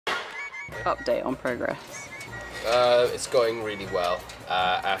Update on progress. It's going really well.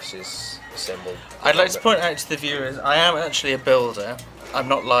 Ash is assembled. I'd like to point out to the viewers, I am actually a builder. I'm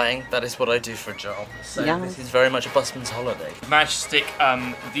not lying, that is what I do for a job. So this is very much a busman's holiday. We managed to stick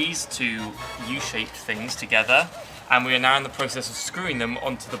these two U-shaped things together, and we are now in the process of screwing them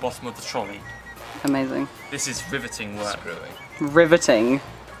onto the bottom of the trolley. Amazing. This is riveting work. Riveting.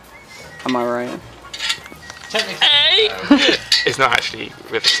 Am I right? It's not actually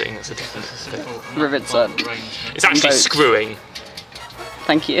riveting, it's a different thing. Rivets are... It's actually screwing.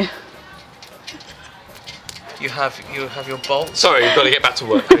 Thank you. You have your bolts. Sorry, you've got to get back to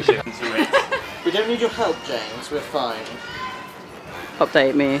work. We don't need your help, James, we're fine.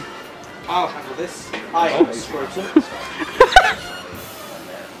 Update me. I'll handle this. I have scrotum.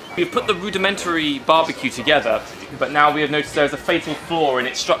 We've put the rudimentary barbecue together, but now we have noticed there's a fatal flaw in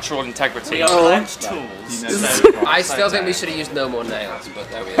its structural integrity. We are without tools. I still think we should have used no more nails, but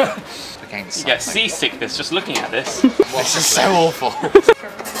there we are. You get seasickness just looking at this. This is so awful.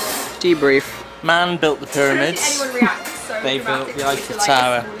 Debrief. Man built the pyramids. They built the Eiffel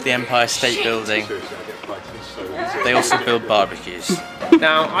Tower, the Empire State Building. They also build barbecues.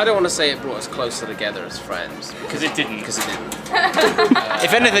 Now, I don't want to say it brought us closer together as friends. Because it didn't.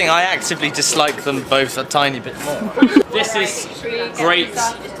 If anything, I actively dislike them both a tiny bit more. This is great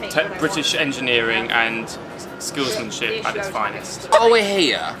British engineering and skillsmanship at its finest. While we're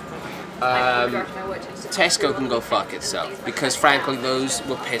here, Tesco can go fuck itself, because frankly those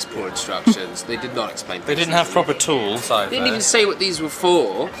were piss poor instructions. They did not explain. They didn't have proper tools either. They didn't even say what these were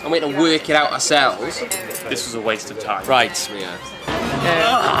for, and we had to work it out ourselves. This was a waste of time. Right. Yeah.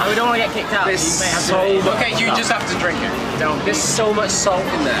 We don't want to get kicked out. There's okay, you just have to drink it. There's so much salt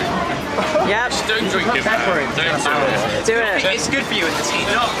in there. Yep. Don't drink it, man. Don't do it. Do it. It's good for you in the teeth.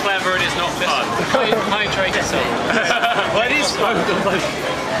 It's not clever and it's not fun. Hydrate salt. Well, it is fun.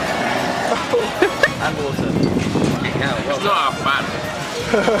 And water. It's not half bad.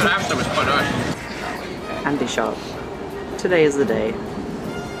 But after was quite nice. Andy Sharp. Today is the day.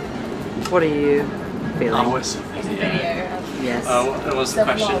 What are you feeling? Yes. What was the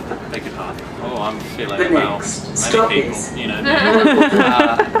question? Beg your pardon. Oh, I'm feeling The well. next Many stop people, is you know.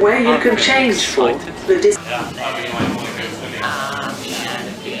 where you can change for the distance.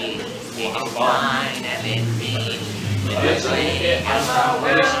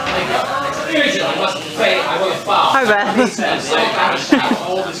 Hi, Beth.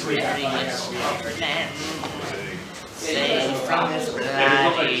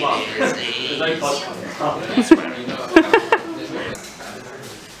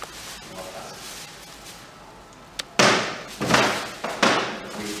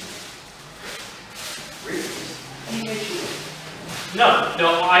 No,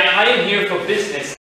 I am here for business.